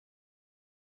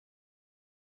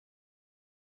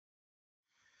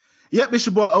Yep, it's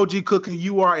your boy OG Cooking.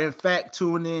 You are in fact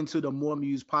tuned in to the More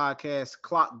Muse podcast,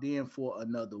 clocked in for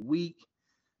another week.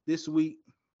 This week,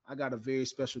 I got a very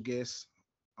special guest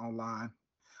online.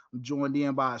 I'm joined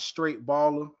in by a straight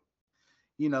baller,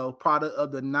 product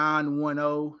of the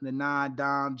 910, the 9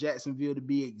 dime, Jacksonville to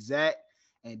be exact.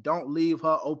 And don't leave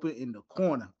her open in the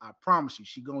corner. I promise you,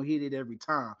 she gonna hit it every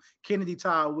time. Kennedy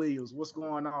Todd-Williams, what's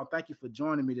going on? Thank you for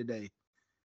joining me today.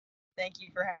 Thank you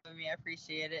for having me. I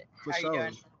appreciate it. For How are you sure.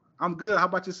 doing? I'm good. How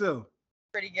about yourself?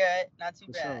 Pretty good. Not too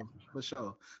For bad. sure, for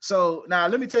sure. So now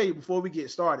let me tell you before we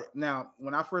get started. Now,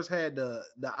 when I first had the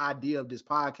idea of this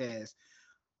podcast,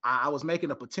 I was making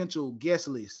a potential guest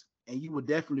list, and you were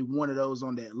definitely one of those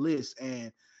on that list.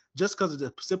 And just because of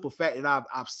the simple fact that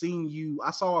I've seen you,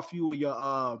 I saw a few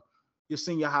of your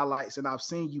senior highlights, and I've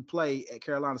seen you play at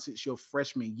Carolina since your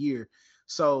freshman year.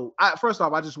 So first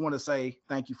off, I just want to say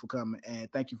thank you for coming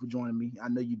and thank you for joining me. I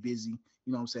know you're busy, you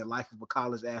know what I'm saying, life of a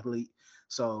college athlete.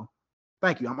 So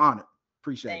thank you. I'm honored.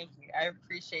 Appreciate it. Thank you. I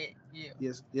appreciate you.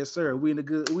 Yes, sir. We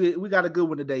got a good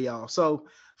one today, y'all. So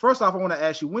first off, I want to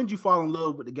ask you, when did you fall in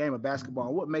love with the game of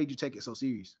basketball? What made you take it so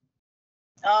serious?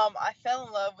 I fell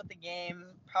in love with the game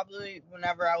probably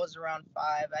whenever I was around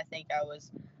 5. I think I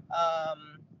was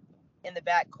um in the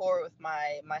backcourt with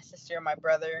my sister and my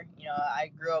brother. I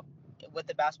grew up with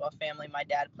the basketball family. My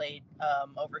dad played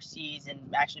overseas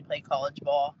and actually played college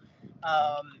ball.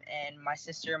 And my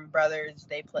sister and brothers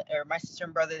my sister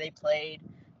and brother they played.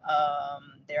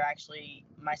 They're actually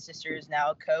my sister is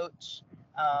now a coach.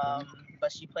 Okay.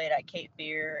 But she played at Cape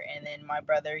Fear, and then my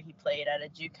brother he played at a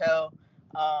JUCO.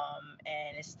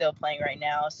 And is still playing right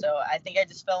now. So I think I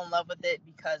just fell in love with it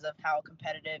because of how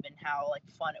competitive and how like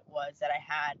fun it was that I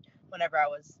had whenever I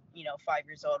was 5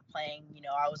 years old playing.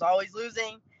 I was always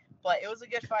losing, but it was a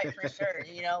good fight for sure.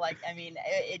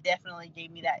 It definitely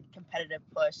gave me that competitive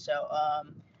push. So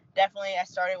definitely I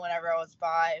started whenever I was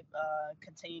 5,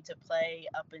 continued to play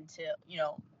up until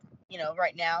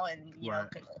right now, and Right.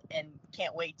 and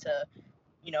can't wait to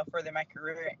further my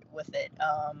career with it.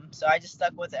 So I just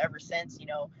stuck with it ever since.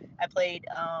 I played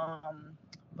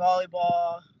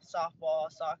volleyball,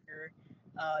 softball, soccer,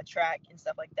 track, and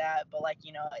stuff like that. But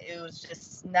it was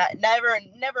just never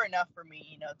enough for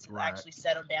me, to Right. actually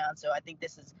settle down. So I think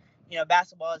this is,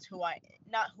 basketball is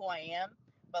not who I am,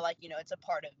 but it's a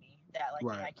part of me that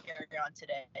Right. I carry on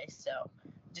today. So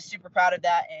just super proud of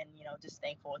that, and just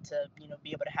thankful to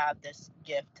be able to have this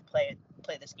gift to play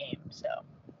this game. So.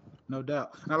 No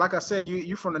doubt. Now, like I said,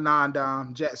 you from the 9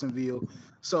 down, Jacksonville.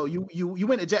 So you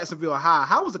went to Jacksonville High.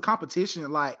 How was the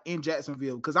competition like in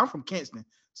Jacksonville? Because I'm from Kinston.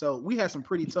 So we had some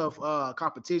pretty tough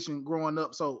competition growing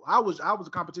up. So how was the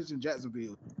competition in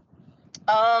Jacksonville?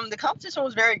 The competition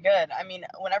was very good. I mean,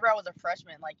 whenever I was a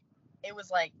freshman, it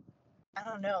was I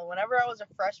don't know. Whenever I was a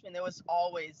freshman, there was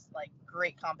always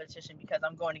great competition because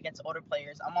I'm going against older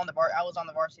players. I was on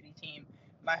the varsity team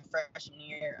my freshman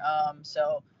year.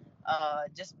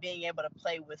 Just being able to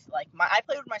play with I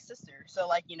played with my sister, so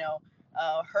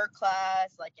her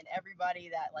class, and everybody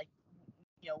that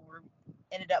were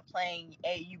ended up playing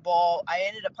AU ball. I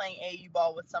ended up playing AU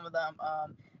ball with some of them.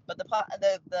 But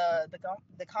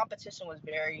the competition was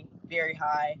very very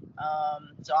high.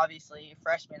 So obviously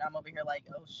freshman, I'm over here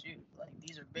oh shoot,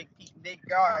 these are big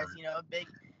guys,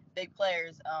 big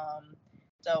players.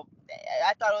 So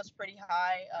I thought it was pretty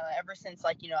high. Ever since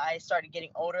I started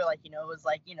getting older, it was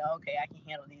okay, I can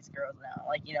handle these girls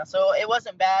now. So it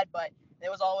wasn't bad, but there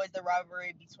was always the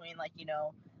rivalry between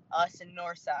us and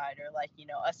Northside, or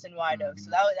us and White Oak.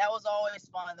 So Mhm. that was always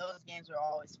fun. Those games were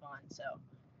always fun. So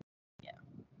yeah.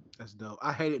 That's dope.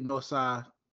 I hated Northside.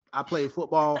 I played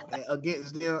football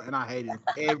against them, and I hated them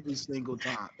every single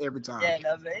time. Every time. Yeah,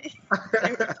 no, they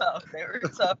were tough. They were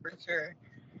tough for sure.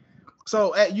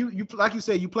 So you like you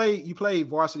said, you played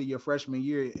varsity your freshman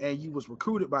year, and you was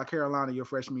recruited by Carolina your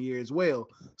freshman year as well.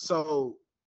 So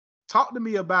talk to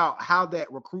me about how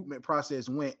that recruitment process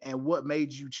went and what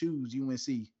made you choose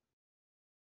UNC.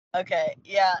 Okay,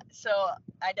 yeah. So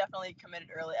I definitely committed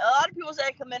early. A lot of people say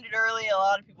I committed early. A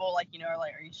lot of people are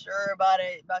are you sure about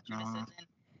your Uh-huh. decision?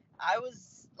 I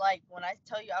was when I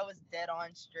tell you I was dead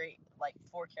on straight,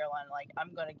 for Carolina.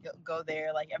 I'm gonna go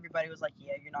there. Everybody was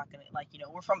yeah, you're not gonna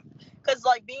we're from, because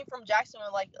being from Jacksonville,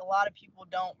 a lot of people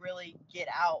don't really get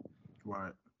out.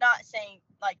 Right. Not saying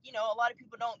a lot of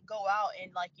people don't go out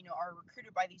and are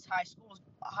recruited by these high schools,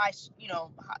 high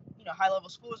level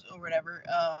schools or whatever.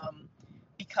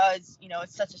 Because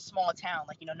it's such a small town.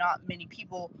 Not many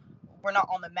people were not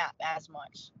on the map as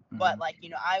much. But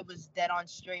Mm-hmm. I was dead on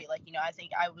straight. I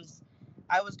think I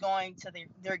was going to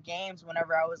their games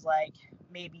whenever I was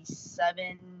maybe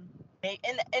 7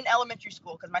 in elementary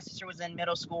school, because my sister was in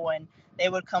middle school, and they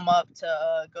would come up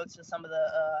to go to some of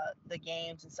the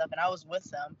games and stuff, and I was with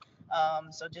them.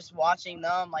 So just watching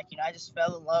them, like, I just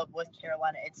fell in love with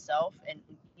Carolina itself, and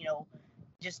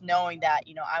just knowing that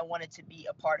I wanted to be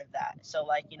a part of that. So,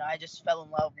 like, I just fell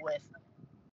in love with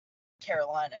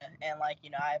Carolina, and, like,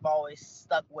 I've always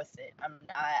stuck with it.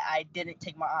 I didn't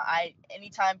take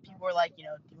anytime people were like, do you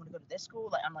want to go to this school?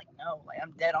 Like, I'm like, no, like,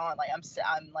 I'm dead on. Like,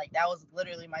 I'm like, that was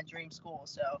literally my dream school.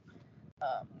 So,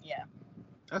 yeah.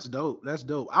 That's dope. That's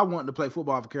dope. I wanted to play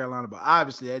football for Carolina, but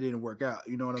obviously that didn't work out.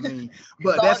 You know what I mean?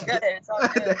 But It's all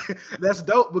good. That's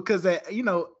dope because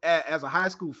as a high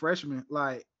school freshman,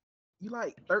 like, you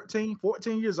like 13,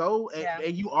 14 years old,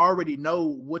 and you already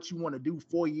know what you want to do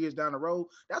 4 years down the road.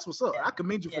 That's what's up. I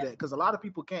commend you for that, because a lot of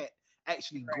people can't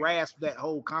actually grasp that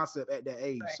whole concept at that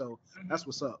age. So that's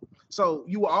what's up. So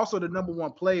you were also the number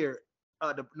one player,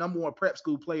 the number one prep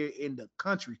school player in the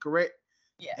country, correct?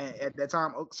 Yeah. At that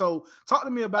time. So talk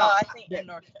to me about. I think in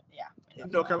North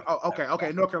Carolina. Oh,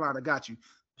 okay, North Carolina, got you.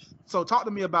 So talk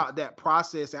to me about that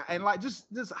process, and like just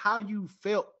how you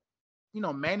felt,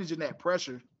 managing that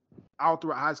pressure all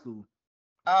throughout high school.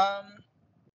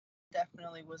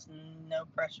 Definitely was no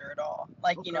pressure at all.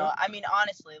 Like, okay. I mean,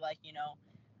 honestly, like,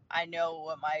 I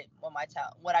know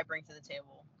what I bring to the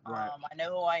table. Right. I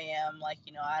know who I am. Like,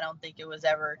 I don't think it was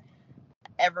ever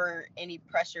any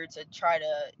pressure to try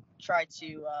to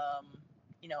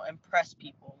impress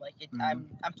people. Like,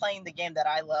 I'm playing the game that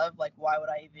I love. Like, why would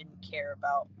I even care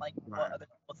about, like, what other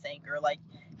people think, or, like,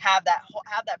 have that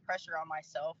pressure on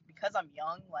myself because I'm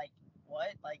young? Like,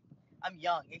 what? Like, I'm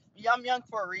young. I'm young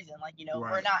for a reason. Like,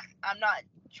 I'm not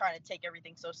trying to take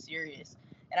everything so serious.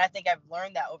 And I think I've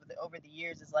learned that over the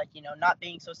years, is, like, not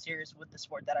being so serious with the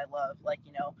sport that I love, like,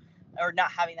 or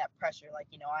not having that pressure. Like,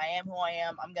 I am who I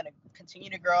am. I'm going to continue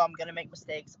to grow. I'm going to make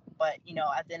mistakes. But,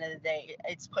 at the end of the day,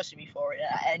 it's pushing me forward.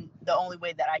 And the only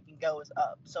way that I can go is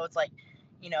up. So it's like,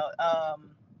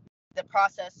 the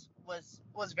process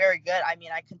was very good. I mean,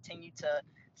 I continued to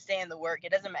stay in the work.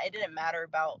 It didn't matter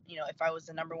about, if I was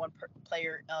the number one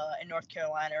player in North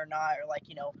Carolina or not, or, like,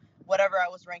 whatever I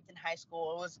was ranked in high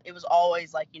school. It was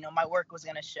always like, my work was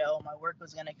going to show. My work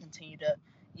was going to continue to,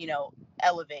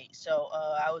 elevate. So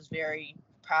I was very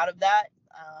proud of that.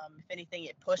 If anything,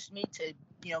 it pushed me to,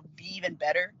 be even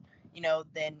better,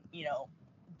 than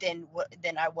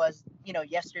I was,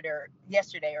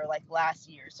 yesterday or like last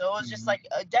year. So it was just like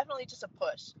definitely just a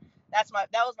push. That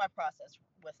was my process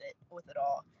with it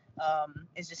all.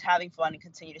 Is just having fun and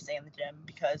continue to stay in the gym,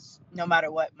 because no matter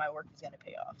what, my work is going to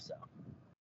pay off. So.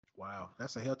 Wow,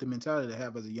 that's a healthy mentality to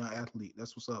have as a young athlete.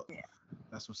 That's what's up. Yeah.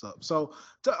 That's what's up. So,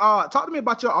 talk to me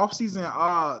about your off-season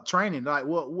training. Like,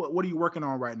 what are you working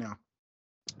on right now?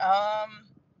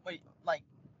 Wait, like,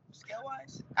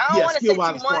 skill-wise? I don't want to say 2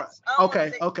 months.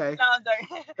 Okay. No, I'm sorry.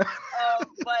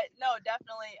 But no,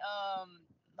 definitely,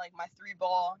 like, my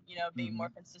 3-ball, being more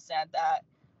consistent at that.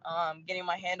 Getting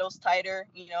my handles tighter.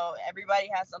 Everybody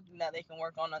has something that they can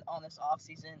work on this off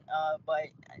season.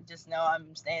 But I just know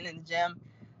I'm staying in the gym.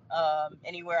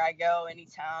 Anywhere I go, any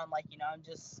town, like, I'm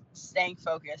just staying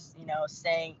focused.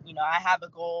 I have a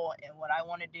goal and what I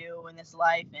want to do in this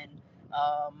life and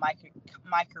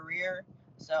my career.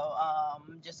 So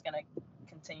I'm just gonna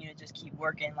continue to just keep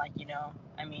working. Like,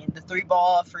 I mean, the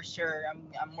 3-ball for sure.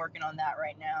 I'm working on that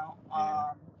right now.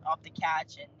 Off the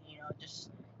catch and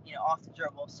just. Off the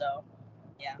dribble. So,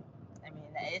 yeah, I mean,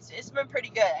 it's been pretty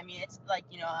good. I mean, it's like,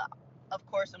 of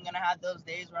course I'm going to have those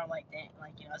days where I'm like, dang,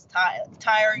 like, it's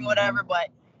tiring, whatever, but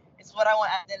it's what I want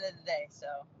at the end of the day. So.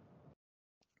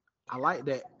 I like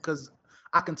that, because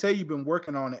I can tell you've been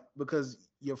working on it, because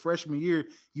your freshman year,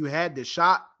 you had the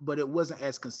shot, but it wasn't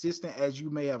as consistent as you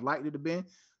may have liked it to be.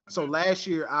 So last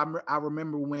year, I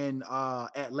remember when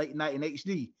at Late Night in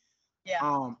HD,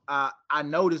 I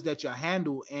noticed that your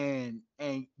handle and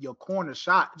your corner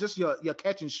shot, just your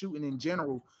catch and shooting in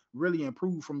general, really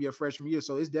improved from your freshman year.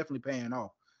 So it's definitely paying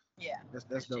off. Yeah,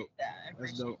 that's dope. I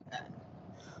appreciate that.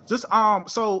 Just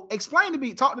so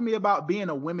talk to me about being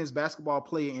a women's basketball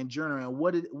player in general, and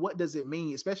what does it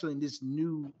mean, especially in this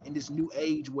new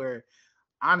age where,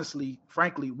 honestly,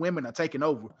 frankly, women are taking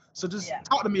over. So just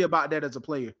talk to me about that as a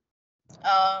player.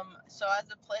 So as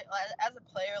a player,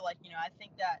 like, I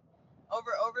think that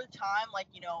over time, like,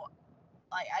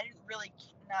 like, I didn't really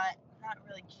not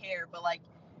really care, but, like,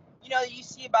 you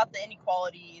see about the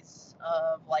inequalities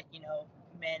of, like,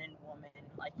 men and women,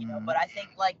 like, but I think,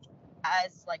 like,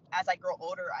 as I grow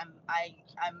older, I'm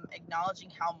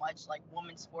acknowledging how much, like,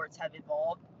 women's sports have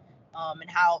evolved, and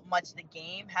how much the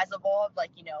game has evolved.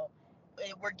 Like,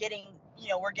 we're getting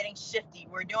shifty.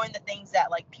 We're doing the things that,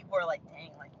 like, people are like,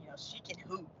 dang, like, she can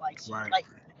hoop. Like, she, Right. like,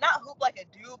 not hoop like a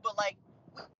dude, but, like,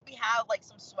 we have, like,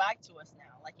 some swag to us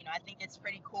now. Like, I think it's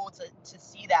pretty cool to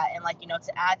see that and, like,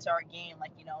 to add to our game.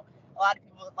 Like, a lot of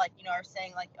people, like, are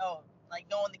saying, like, oh, like,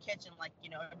 go in the kitchen, like, do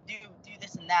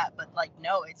this and that. But, like,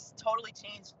 no, it's totally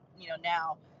changed,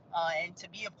 now. And to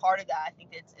be a part of that, I think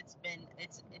it's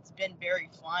been very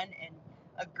fun and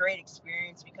a great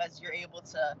experience, because you're able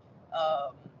to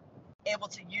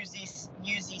use these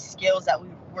skills that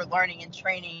we're learning and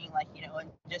training, like,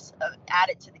 and just add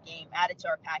it to the game, add it to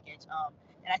our package.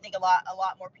 And I think a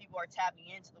lot more people are tapping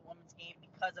into the women's game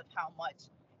because of how much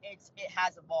it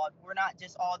has evolved. We're not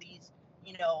just all these,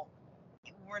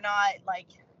 we're not, like,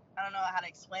 I don't know how to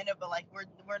explain it, but, like,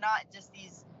 we're not just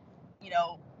these,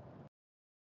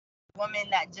 women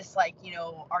that just, like,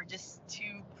 are just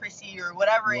too prissy or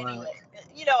whatever. Right. Anyway,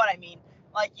 you know what I mean?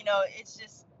 Like, it's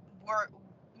just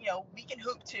we can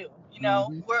hoop too.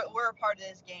 We're a part of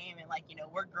this game, and, like,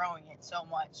 we're growing it so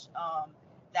much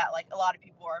that, like, a lot of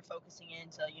people are focusing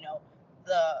into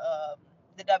the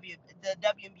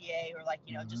WNBA, or, like,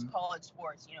 just college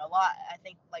sports. A lot, I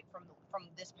think, like, from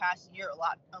this past year, a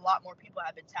lot more people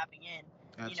have been tapping in.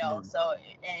 Absolutely. So,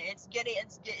 and it's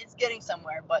getting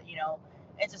somewhere, but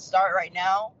it's a start right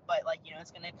now, but, like,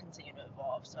 it's going to continue to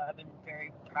evolve. So I've been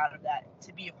very proud of that,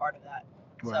 to be a part of that.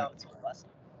 Right. So it's a blessing.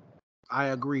 I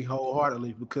agree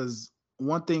wholeheartedly, because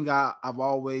one thing I've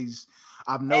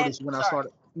noticed when I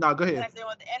started. No, go ahead. Can I say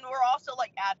one thing? And we're also,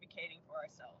 like, advocating for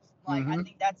ourselves. Like, I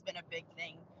think that's been a big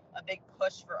thing, a big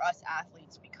push for us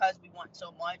athletes, because we want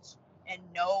so much and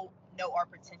know our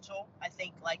potential. I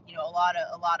think, like, a lot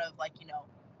of like,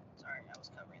 sorry, I was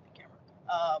covering the camera.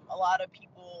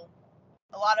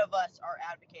 A lot of us are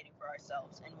advocating for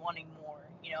ourselves and wanting more,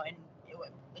 and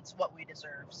it's what we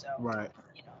deserve. So, right.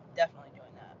 Definitely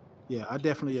doing that. Yeah, I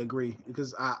definitely agree,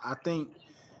 because I think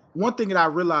one thing that I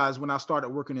realized when I started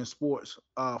working in sports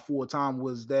full time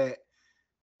was that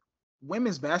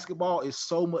women's basketball is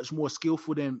so much more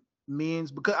skillful than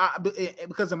men's,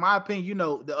 because in my opinion,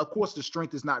 of course the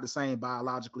strength is not the same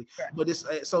biologically, Correct. but it's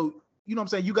so, what I'm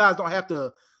saying, you guys don't have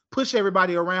to push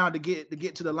everybody around to get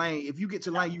to the lane. If you get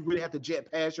to the lane, you really have to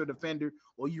jet past your defender,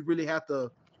 or you really have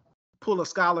to pull a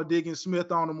Skylar Diggins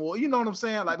Smith on them, or you know what I'm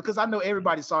saying? Like, because I know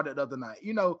everybody saw that the other night,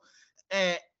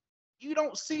 and you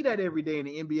don't see that every day in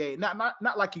the NBA,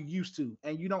 not like you used to,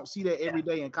 and you don't see that every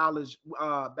day in college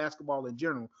basketball in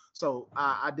general. So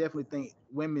I definitely think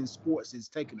women's sports is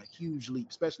taking a huge leap,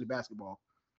 especially basketball.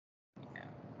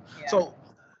 Yeah. So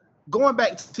going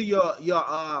back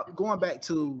to going back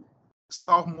to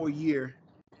sophomore year,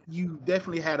 you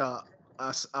definitely had a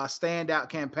standout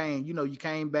campaign. You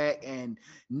came back and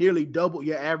nearly doubled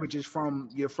your averages from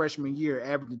your freshman year,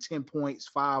 averaging 10 points,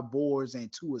 5 boards,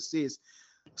 and 2 assists.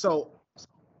 So,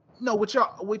 with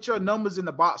your numbers in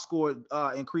the box score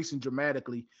increasing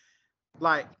dramatically,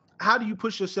 like, how do you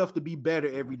push yourself to be better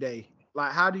every day?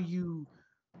 Like,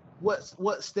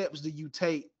 what steps do you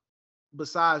take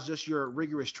besides just your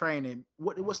rigorous training?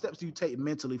 What steps do you take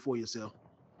mentally for yourself?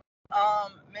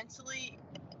 Mentally,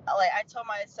 like, I tell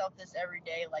myself this every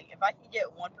day, like, if I can get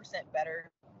 1% better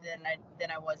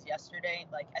than I was yesterday,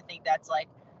 like, I think that's, like,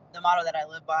 the motto that I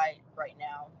live by right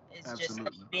now. Is Absolutely. just,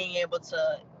 like, being able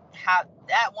to have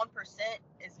that 1%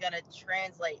 is going to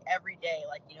translate every day.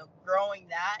 Like, growing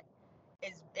that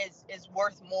is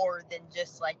worth more than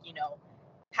just, like,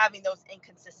 having those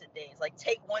inconsistent days. Like,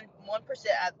 take 1%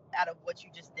 out of what you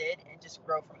just did and just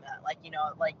grow from that. Like,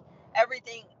 like,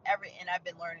 and I've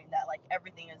been learning that, like,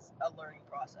 everything is a learning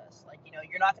process. Like,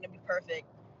 you're not going to be perfect.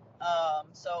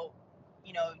 So,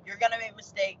 you're going to make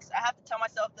mistakes. I have to tell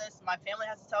myself this. My family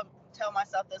has to tell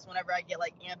myself this whenever I get,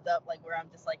 like, amped up, like, where I'm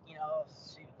just, like,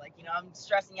 shoot, like, I'm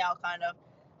stressing out, kind of.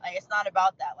 Like, it's not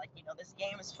about that. Like, this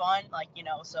game is fun. Like,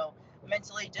 so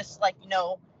mentally, just, like,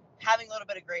 having a little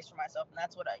bit of grace for myself. And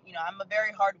that's what I'm a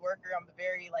very hard worker. I'm a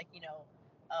very, like,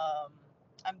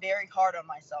 I'm very hard on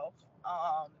myself.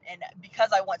 And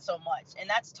because I want so much, and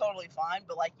that's totally fine.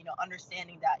 But, like,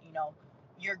 understanding that,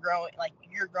 you're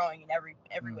growing in every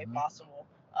way possible.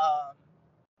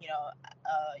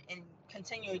 And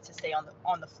continuing to stay on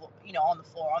the floor,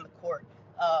 on the court,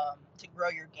 to grow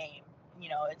your game.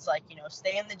 It's like,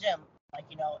 stay in the gym. Like,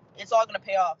 it's all going to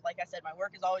pay off. Like I said, my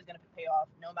work is always going to pay off,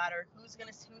 no matter who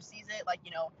sees it. Like,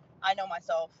 I know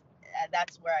myself.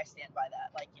 That's where I stand by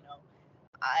that. Like, and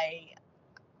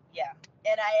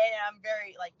I'm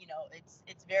very, like,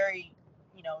 it's very,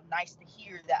 nice to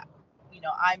hear that,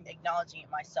 I'm acknowledging it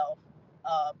myself,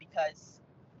 because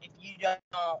if you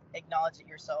don't acknowledge it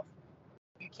yourself,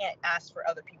 you can't ask for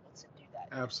other people to do that.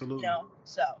 Absolutely.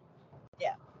 So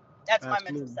yeah, that's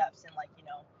Absolutely. my mental steps, and, like,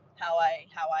 how I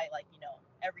like,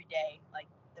 every day, like,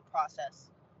 the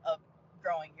process of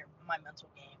growing my mental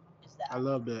game is I that.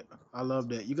 love that. I love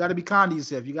that. You got to be kind to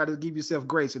yourself. You got to give yourself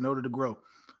grace in order to grow.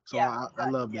 So Yeah, I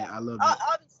exactly. love Yeah. that. I love that.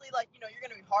 Obviously, like, you're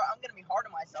gonna be hard. I'm gonna be hard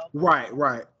on myself, but Right,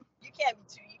 right. you can't be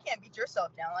too. You can't beat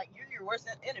yourself down. Like, you're your worst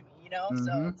enemy. So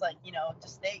Mm-hmm. it's like,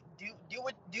 just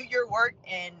do your work,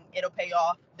 and it'll pay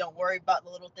off. Don't worry about the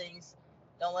little things.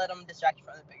 Don't let them distract you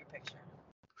from the bigger picture.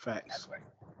 Facts. That's where.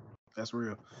 That's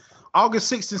real. August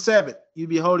 6th and 7th, you'll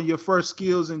be holding your first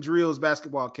Skills and Drills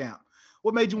basketball camp.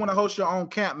 What made you want to host your own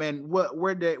camp, man?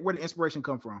 Where did the inspiration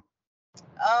come from?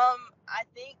 I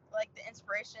think, like, the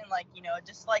inspiration, like,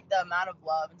 just like the amount of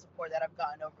love and support that I've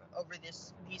gotten over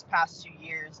these past 2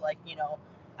 years. Like,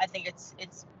 I think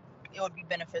it would be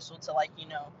beneficial to, like,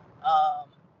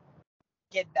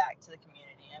 give back to the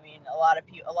community. I mean, a lot of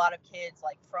kids,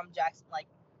 like, from Jackson, like,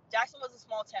 Jackson was a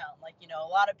small town. Like, a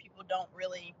lot of people don't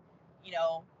really,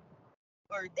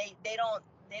 or they don't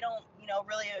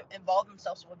really involve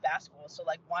themselves with basketball. So,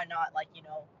 like, why not? Like,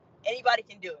 anybody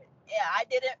can do it. Yeah, I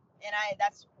did it, and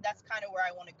that's kind of where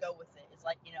I want to go with it. It's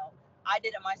like, I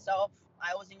did it myself.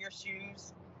 I was in your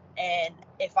shoes, and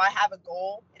if I have a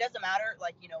goal, it doesn't matter,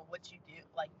 like, what you do.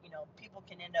 Like, people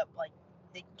can end up, like,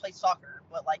 they can play soccer,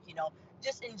 but, like,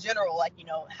 just in general, like,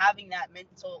 having that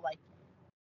mental, like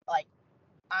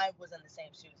I was in the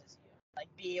same shoes as you. Like,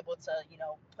 be able to,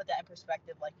 put that in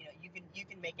perspective. Like, you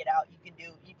can make it out. You can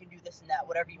do this and that,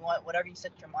 whatever you want, whatever you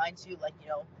set your mind to. Like,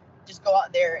 just go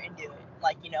out there and do it.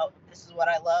 Like, this is what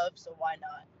I love, so why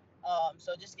not?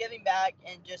 So just giving back,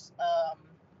 and just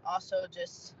also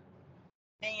just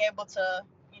being able to,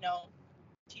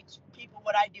 teach people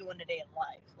what I do in a day in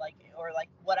life, like, or like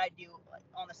what I do, like,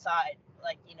 on the side,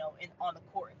 like, on the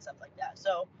court and stuff like that.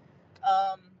 So,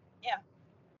 yeah.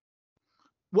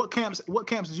 What camps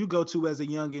did you go to as a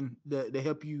youngin that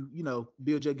help you,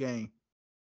 build your game?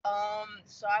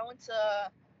 So I went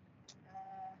to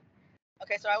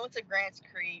so I went to Grants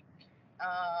Creek.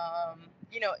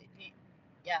 You know,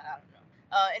 yeah, I don't know.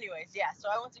 Anyways, yeah. So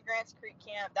I went to Grants Creek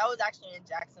camp. That was actually in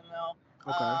Jacksonville.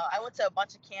 Okay. I went to a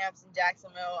bunch of camps in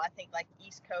Jacksonville. I think, like,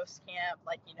 East Coast camp,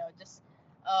 like, just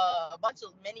a bunch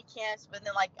of mini camps. But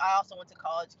then, like, I also went to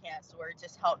college camps where it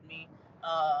just helped me,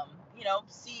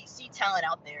 see talent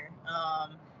out there.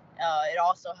 It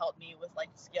also helped me with, like,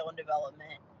 skill and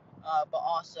development. But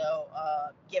also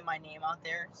get my name out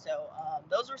there. So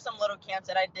those were some little camps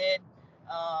that I did.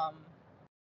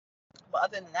 But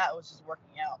other than that, it was just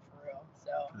working out for real.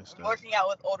 So working out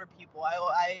with older people.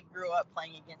 I grew up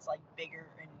playing against, like, bigger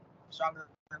and stronger.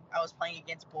 I was playing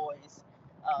against boys.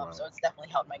 Wow. So it's definitely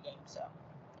helped my game. So,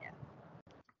 yeah.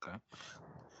 Okay.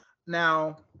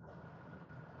 Now,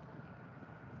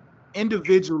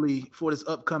 individually for this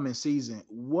upcoming season,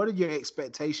 what are your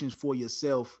expectations for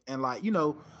yourself? And, like,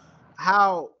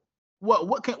 how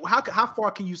how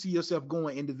far can you see yourself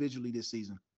going individually this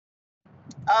season?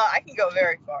 I can go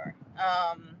very far.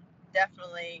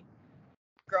 Definitely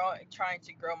trying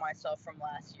to grow myself from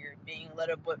last year, being a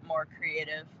little bit more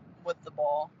creative with the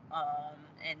ball,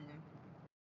 and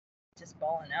just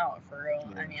balling out for real.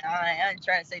 Yeah. I mean, I ain't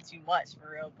trying to say too much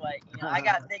for real, but I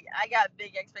got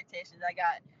big expectations. I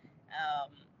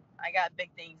got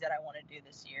big things that I want to do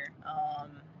this year.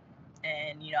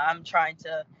 And I'm trying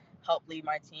to help lead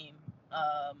my team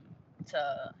to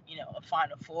a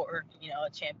Final Four,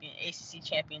 a ACC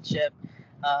championship.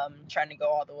 Trying to go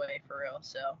all the way for real.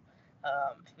 So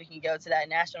if we can go to that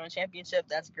national championship,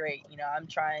 that's great. I'm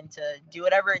trying to do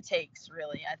whatever it takes.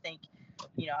 Really, I think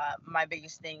my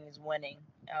biggest thing is winning,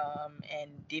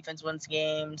 and defense wins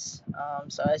games.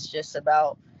 So it's just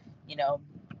about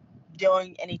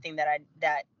doing anything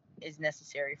that is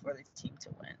necessary for the team to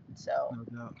win. So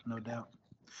No doubt.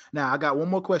 Now, I got one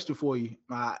more question for you.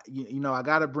 I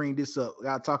got to bring this up. I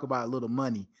got to talk about a little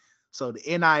money. So the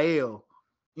NIL,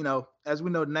 as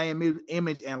we know, name,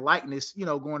 image, and likeness,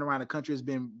 going around the country has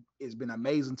been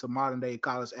amazing to modern day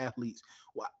college athletes.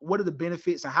 What are the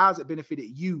benefits, and how has it benefited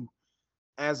you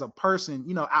as a person,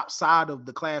 outside of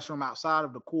the classroom, outside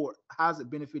of the court? How has it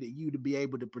benefited you to be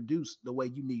able to produce the way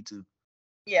you need to?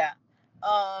 yeah.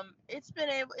 It's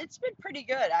been pretty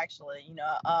good, actually.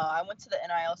 I went to the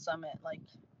NIL summit, like,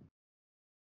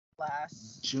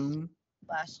 last June.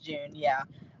 June. Yeah.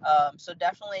 So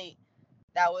definitely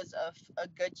that was a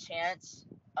good chance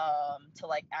to,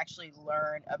 like, actually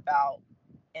learn about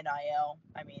NIL.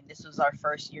 I mean, this was our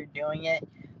first year doing it,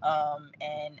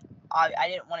 and I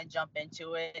didn't want to jump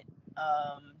into it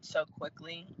so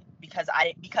quickly because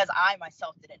I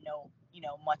myself didn't know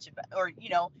much about, or I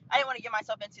didn't want to get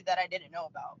myself into that I didn't know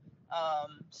about.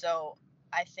 So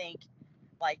I think,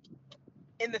 like,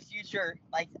 in the future,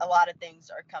 like, a lot of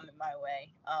things are coming my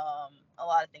way. a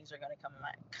lot of things are gonna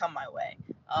come my way.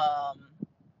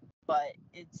 But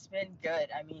it's been good.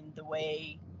 I mean, the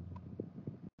way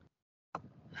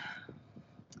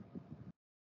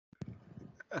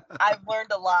I've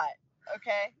learned a lot.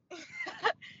 Okay.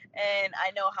 And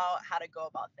I know how to go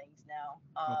about things now,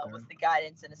 with the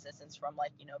guidance and assistance from,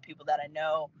 like, people that I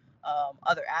know,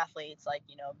 other athletes, like,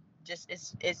 just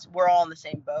it's we're all in the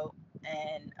same boat,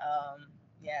 and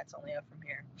yeah, it's only up from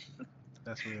here.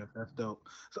 That's real. That's dope.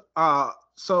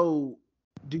 So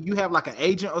do you have like an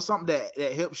agent or something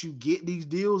that helps you get these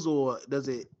deals, or does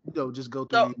it just go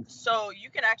through you? So you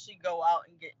can actually go out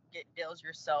and get deals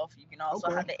yourself. You can also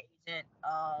Okay. have the agent.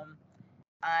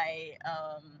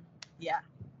 Yeah.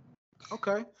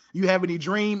 Okay. You have any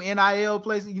dream NIL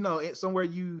places? Somewhere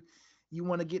you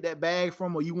want to get that bag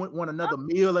from, or you want another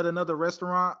meal at another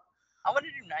restaurant? I want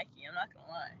to do Nike. I'm not gonna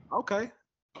lie. Okay.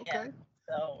 Yeah.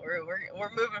 So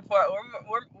we're moving forward.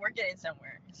 We're getting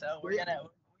somewhere. So we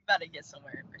about to get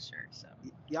somewhere for sure. So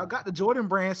y'all got the Jordan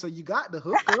brand, so you got the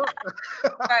hook up.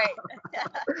 Right.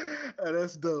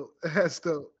 That's dope. That's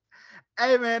dope.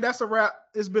 Hey man, that's a wrap.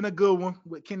 It's been a good one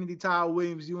with Kennedy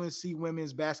Todd-Williams, UNC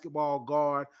women's basketball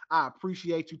guard. I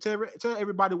appreciate you. Tell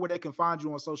everybody where they can find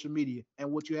you on social media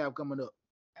and what you have coming up.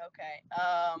 Okay.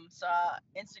 So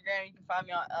Instagram, you can find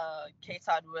me on K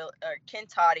Todd Will or Ken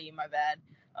Toddy, my bad.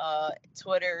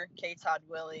 Twitter, K Todd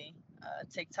Willie.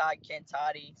 TikTok, Ken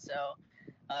Toddy. So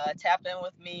tap in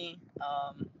with me.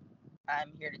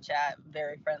 I'm here to chat.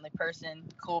 Very friendly person,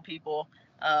 cool people.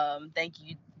 Thank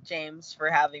you, James,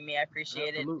 for having me. I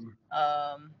appreciate Absolutely.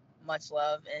 it. Much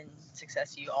love and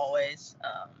success to you always.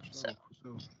 Sure.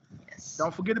 Yes.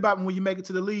 Don't forget about me when you make it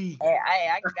to the league. Hey,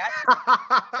 I got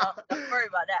you. Don't worry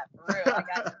about that. For real, I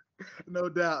got you.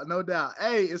 No doubt.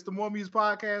 Hey, it's the More Muse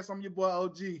Podcast. I'm your boy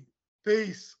OG.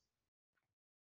 Peace.